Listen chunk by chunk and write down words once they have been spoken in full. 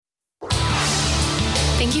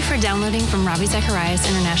Thank you for downloading from Ravi Zacharias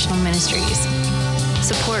International Ministries.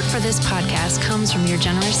 Support for this podcast comes from your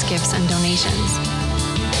generous gifts and donations.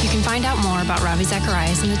 You can find out more about Ravi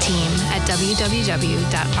Zacharias and the team at www.rzim.org.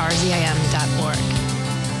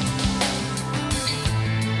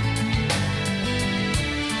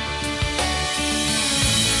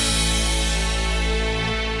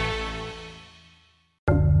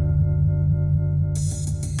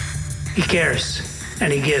 He cares,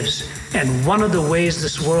 and he gives. And one of the ways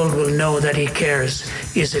this world will know that he cares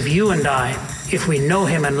is if you and I, if we know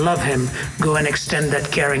him and love him, go and extend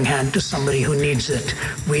that caring hand to somebody who needs it.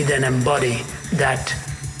 We then embody that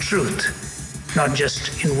truth, not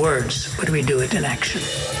just in words, but we do it in action.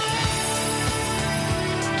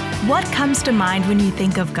 What comes to mind when you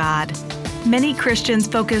think of God? Many Christians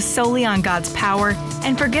focus solely on God's power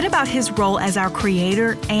and forget about his role as our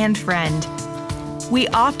creator and friend. We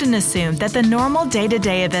often assume that the normal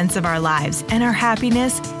day-to-day events of our lives and our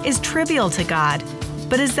happiness is trivial to God.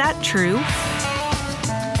 But is that true?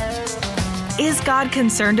 Is God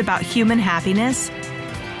concerned about human happiness?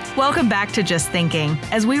 Welcome back to Just Thinking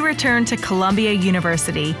as we return to Columbia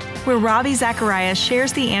University, where Ravi Zacharias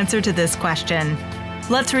shares the answer to this question.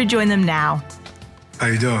 Let's rejoin them now. How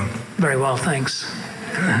you doing? Very well, thanks.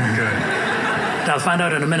 Good. I'll find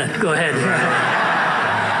out in a minute. Go ahead.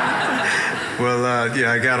 Well,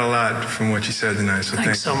 I got a lot from what you said tonight, so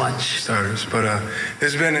thanks so much. Starters. But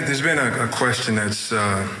there's been a question that's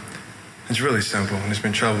it's really simple, and it's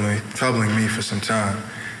been troubling me for some time.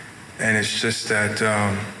 And it's just that,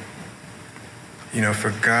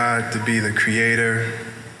 for God to be the creator,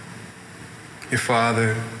 your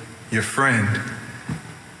father, your friend,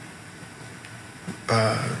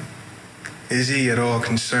 is he at all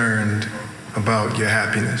concerned about your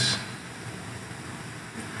happiness?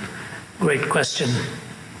 Great question.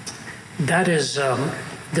 That is,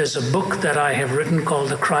 there's a book that I have written called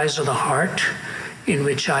The Cries of the Heart, in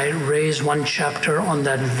which I raise one chapter on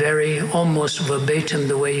that very almost verbatim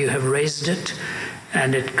the way you have raised it.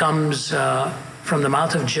 And it comes from the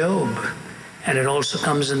mouth of Job. And it also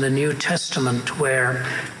comes in the New Testament where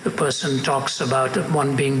the person talks about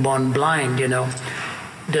one being born blind,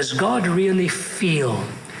 Does God really feel?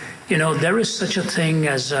 There is such a thing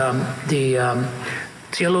as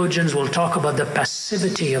theologians will talk about the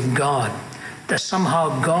passivity of God, that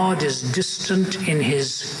somehow God is distant in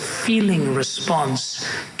his feeling response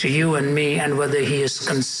to you and me, and whether he is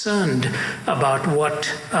concerned about what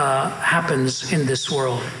happens in this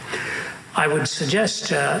world. I would suggest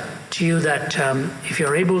to you that if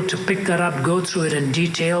you're able to pick that up, go through it in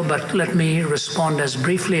detail, but let me respond as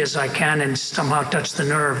briefly as I can and somehow touch the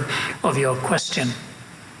nerve of your question.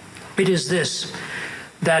 It is this,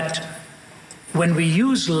 that when we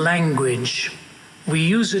use language, we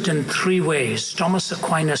use it in three ways. Thomas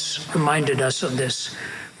Aquinas reminded us of this.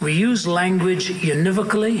 We use language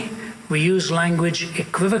univocally, we use language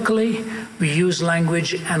equivocally, we use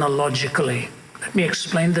language analogically. Let me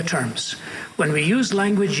explain the terms. When we use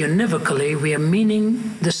language univocally, we are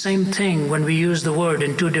meaning the same thing when we use the word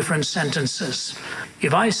in two different sentences.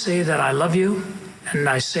 If I say that I love you, and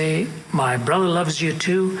I say my brother loves you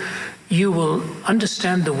too, you will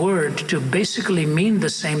understand the word to basically mean the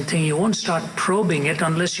same thing. You won't start probing it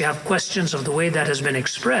unless you have questions of the way that has been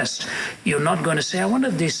expressed. You're not going to say, I wonder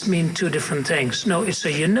if these mean two different things. No, it's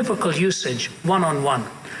a univocal usage, one-on-one.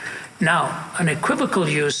 Now, an equivocal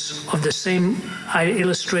use of the same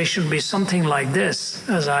illustration would be something like this,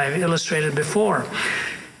 as I illustrated before.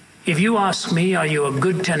 If you ask me, are you a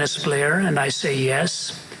good tennis player? And I say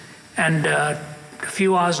yes. And a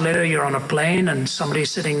few hours later, you're on a plane and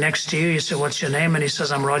somebody's sitting next to you. You say, what's your name? And he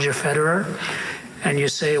says, I'm Roger Federer. And you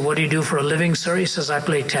say, what do you do for a living, sir? He says, I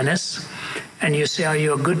play tennis. And you say, are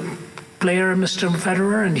you a good player, Mr.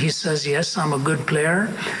 Federer? And he says, yes, I'm a good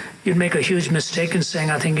player. You'd make a huge mistake in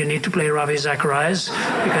saying, I think you need to play Ravi Zacharias,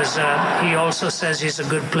 because he also says he's a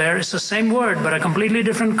good player. It's the same word, but a completely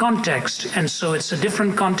different context. And so it's a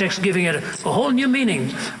different context, giving it a whole new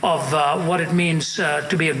meaning of what it means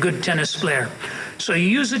to be a good tennis player. So you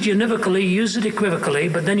use it univocally, you use it equivocally,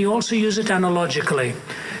 but then you also use it analogically.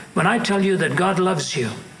 When I tell you that God loves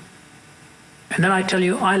you, and then I tell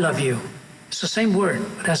you I love you, it's the same word,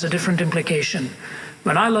 but has a different implication.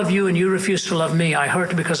 When I love you and you refuse to love me, I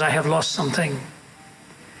hurt because I have lost something.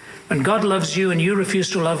 When God loves you and you refuse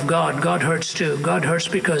to love God, God hurts too. God hurts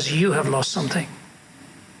because you have lost something.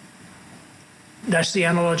 That's the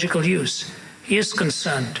analogical use. He is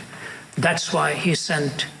concerned. That's why he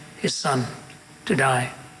sent his son to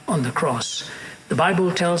die on the cross. The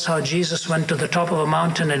Bible tells how Jesus went to the top of a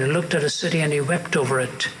mountain and he looked at a city and he wept over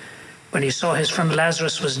it. When he saw his friend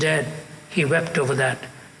Lazarus was dead, he wept over that.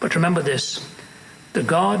 But remember this, The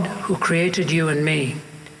God who created you and me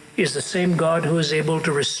is the same God who is able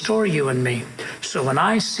to restore you and me. So when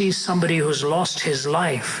I see somebody who's lost his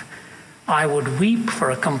life, I would weep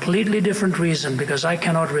for a completely different reason, because I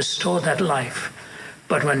cannot restore that life.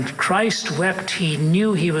 But when Christ wept, he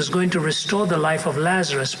knew he was going to restore the life of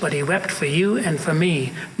Lazarus, but he wept for you and for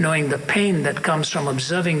me, knowing the pain that comes from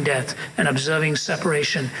observing death and observing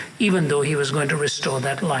separation, even though he was going to restore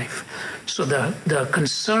that life. So the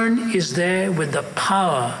concern is there with the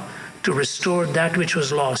power to restore that which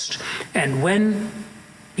was lost. And when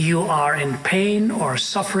you are in pain or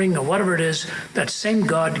suffering or whatever it is, that same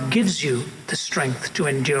God gives you the strength to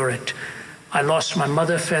endure it. I lost my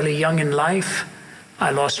mother fairly young in life. I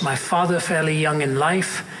lost my father fairly young in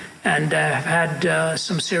life, and I've had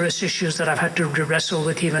some serious issues that I've had to wrestle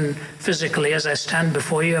with even physically. As I stand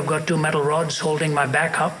before you, I've got 2 metal rods holding my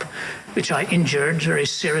back up, which I injured very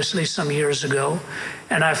seriously some years ago.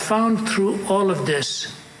 And I've found through all of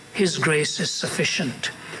this, his grace is sufficient.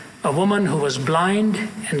 A woman who was blind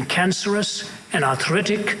and cancerous and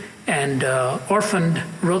arthritic and orphaned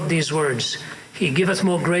wrote these words: "He giveth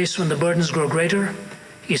more grace when the burdens grow greater.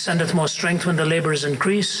 He sendeth more strength when the labors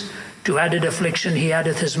increase. To added affliction he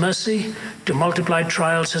addeth his mercy. To multiplied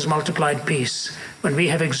trials his multiplied peace. When we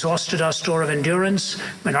have exhausted our store of endurance,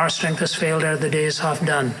 when our strength has failed ere the day is half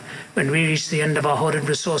done, when we reach the end of our hoarded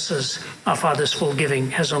resources, our Father's full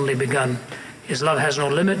giving has only begun. His love has no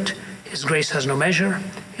limit. His grace has no measure.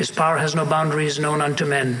 His power has no boundaries known unto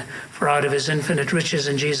men. For out of his infinite riches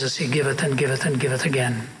in Jesus he giveth and giveth and giveth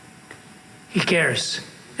again." He cares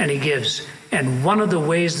and he gives. And one of the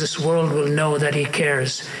ways this world will know that he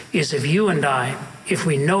cares is if you and I, if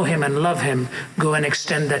we know him and love him, go and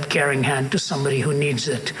extend that caring hand to somebody who needs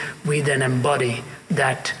it. We then embody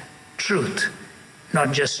that truth,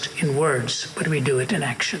 not just in words, but we do it in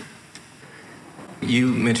action. You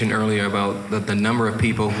mentioned earlier about the number of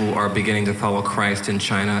people who are beginning to follow Christ in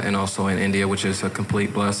China and also in India, which is a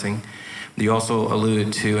complete blessing. You also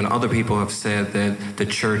alluded to, and other people have said, that the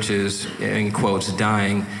church is, in quotes,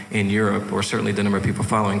 dying in Europe, or certainly the number of people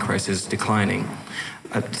following Christ is declining.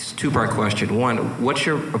 A 2-part question. One, what's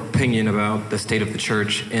your opinion about the state of the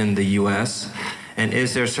church in the U.S.? And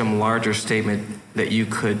is there some larger statement that you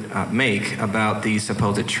could make about these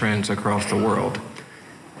supposed trends across the world?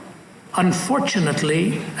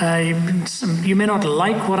 Unfortunately, you may not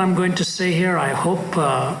like what I'm going to say here. I hope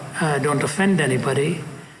I don't offend anybody.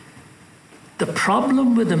 The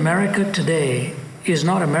problem with America today is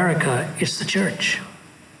not America, it's the church.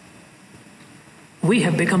 We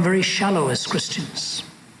have become very shallow as Christians,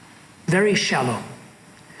 very shallow.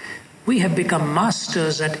 We have become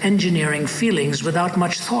masters at engineering feelings without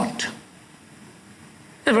much thought.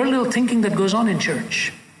 There's very little thinking that goes on in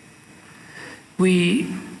church.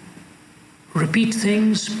 We repeat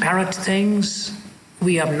things, parrot things.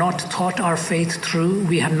 We have not thought our faith through.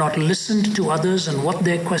 We have not listened to others and what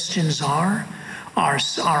their questions are. Our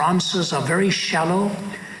answers are very shallow.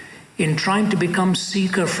 In trying to become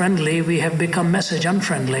seeker-friendly, we have become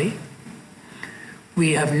message-unfriendly.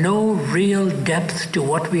 We have no real depth to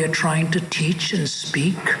what we are trying to teach and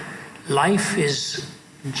speak. Life has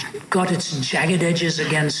got its jagged edges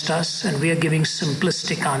against us, and we are giving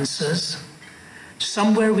simplistic answers.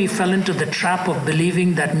 Somewhere we fell into the trap of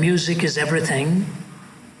believing that music is everything,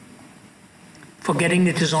 forgetting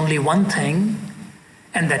it is only one thing,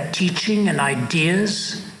 and that teaching and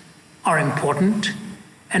ideas are important,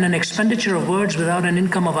 and an expenditure of words without an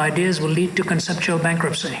income of ideas will lead to conceptual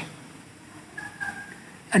bankruptcy.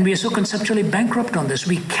 And we are so conceptually bankrupt on this.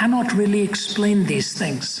 We cannot really explain these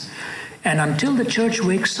things. And until the church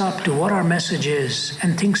wakes up to what our message is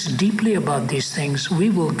and thinks deeply about these things, we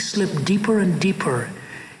will slip deeper and deeper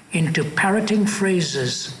into parroting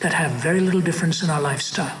phrases that have very little difference in our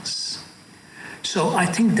lifestyles. So I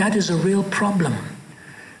think that is a real problem.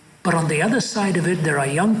 But on the other side of it, there are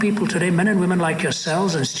young people today, men and women like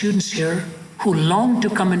yourselves and students here, who long to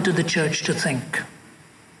come into the church to think.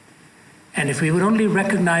 And if we would only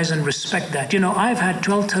recognize and respect that. I've had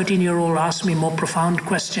 12, 13-year-olds ask me more profound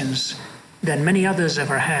questions than many others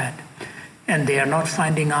ever had. And they are not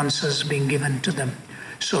finding answers being given to them.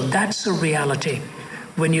 So that's a reality.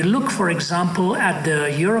 When you look, for example, at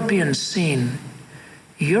the European scene,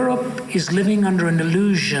 Europe is living under an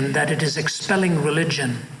illusion that it is expelling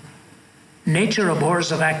religion. Nature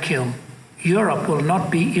abhors a vacuum. Europe will not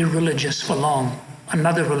be irreligious for long.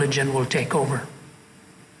 Another religion will take over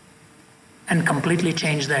and completely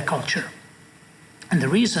change their culture. And the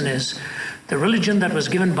reason is the religion that was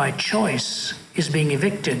given by choice is being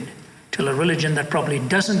evicted till a religion that probably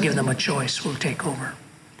doesn't give them a choice will take over.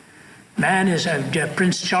 Man is,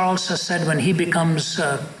 Prince Charles has said when he becomes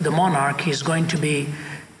the monarch, he's going to be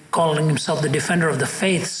calling himself the defender of the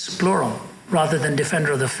faiths, plural, rather than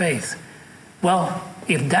defender of the faith. Well,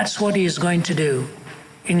 if that's what he is going to do,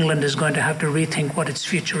 England is going to have to rethink what its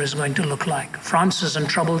future is going to look like. France is in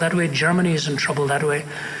trouble that way. Germany is in trouble that way.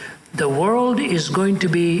 The world is going to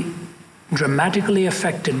be dramatically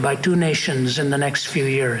affected by two nations in the next few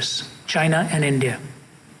years, China and India.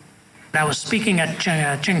 I was speaking at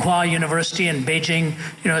Tsinghua University in Beijing,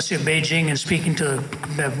 University of Beijing, and speaking to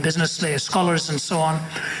business scholars and so on.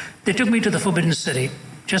 They took me to the Forbidden City,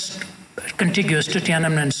 just contiguous to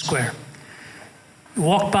Tiananmen Square.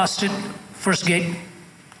 Walked past it, first gate,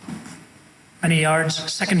 many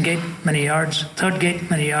yards, second gate, many yards, third gate,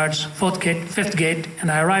 many yards, fourth gate, fifth gate,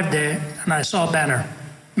 and I arrived there and I saw a banner,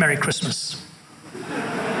 Merry Christmas.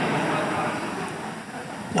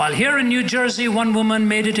 While here in New Jersey, one woman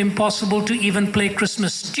made it impossible to even play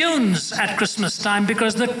Christmas tunes at Christmas time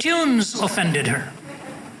because the tunes offended her.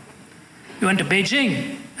 We went to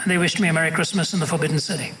Beijing and they wished me a Merry Christmas in the Forbidden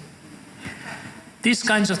City. These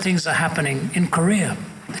kinds of things are happening in Korea.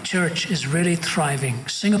 The church is really thriving.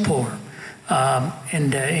 Singapore,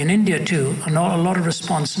 and in India too, a lot of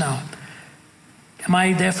response now. Am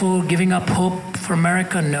I therefore giving up hope for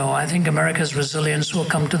America? No, I think America's resilience will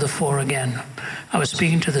come to the fore again. I was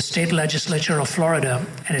speaking to the state legislature of Florida,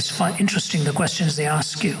 and it's interesting the questions they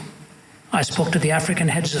ask you. I spoke to the African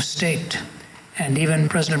heads of state, and even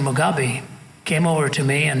President Mugabe came over to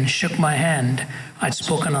me and shook my hand. I'd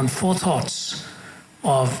spoken on 4 thoughts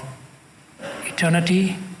of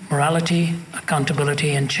eternity, morality,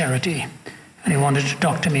 accountability, and charity. And he wanted to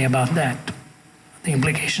talk to me about that. The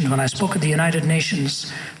implications. When I spoke at the United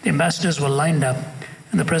Nations, the ambassadors were lined up,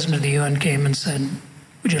 and the president of the UN came and said,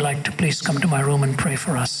 would you like to please come to my room and pray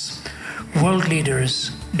for us? World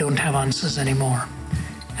leaders don't have answers anymore.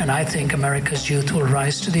 And I think America's youth will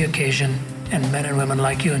rise to the occasion, and men and women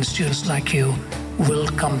like you and students like you will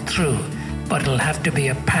come through. But it'll have to be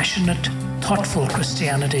a passionate, thoughtful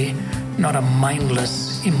Christianity, not a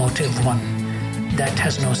mindless, emotive one. That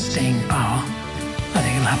has no staying power. I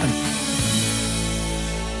think it'll happen.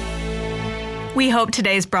 We hope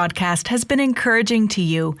today's broadcast has been encouraging to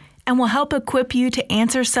you and will help equip you to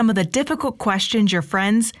answer some of the difficult questions your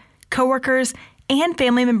friends, coworkers, and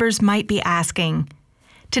family members might be asking.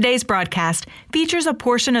 Today's broadcast features a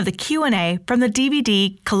portion of the Q&A from the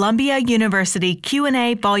DVD Columbia University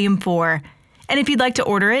Q&A Volume 4. And if you'd like to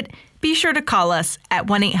order it, be sure to call us at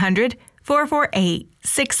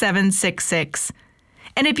 1-800-448-6766.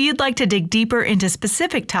 And if you'd like to dig deeper into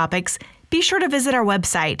specific topics, be sure to visit our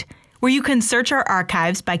website, where you can search our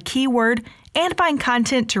archives by keyword and find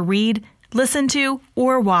content to read, listen to,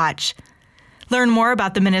 or watch. Learn more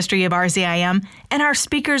about the ministry of RZIM and our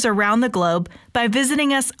speakers around the globe by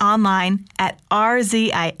visiting us online at rzim.org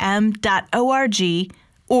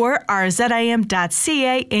or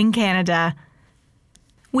rzim.ca in Canada.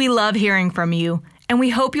 We love hearing from you, and we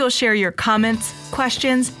hope you'll share your comments,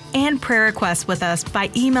 questions, and prayer requests with us by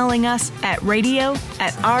emailing us at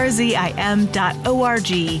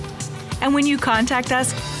radio@rzim.org. And when you contact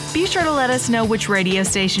us, be sure to let us know which radio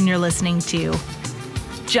station you're listening to.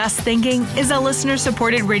 Just Thinking is a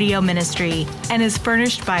listener-supported radio ministry and is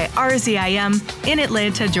furnished by RZIM in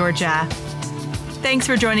Atlanta, Georgia. Thanks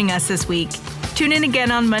for joining us this week. Tune in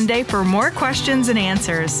again on Monday for more questions and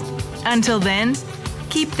answers. Until then,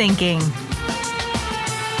 keep thinking.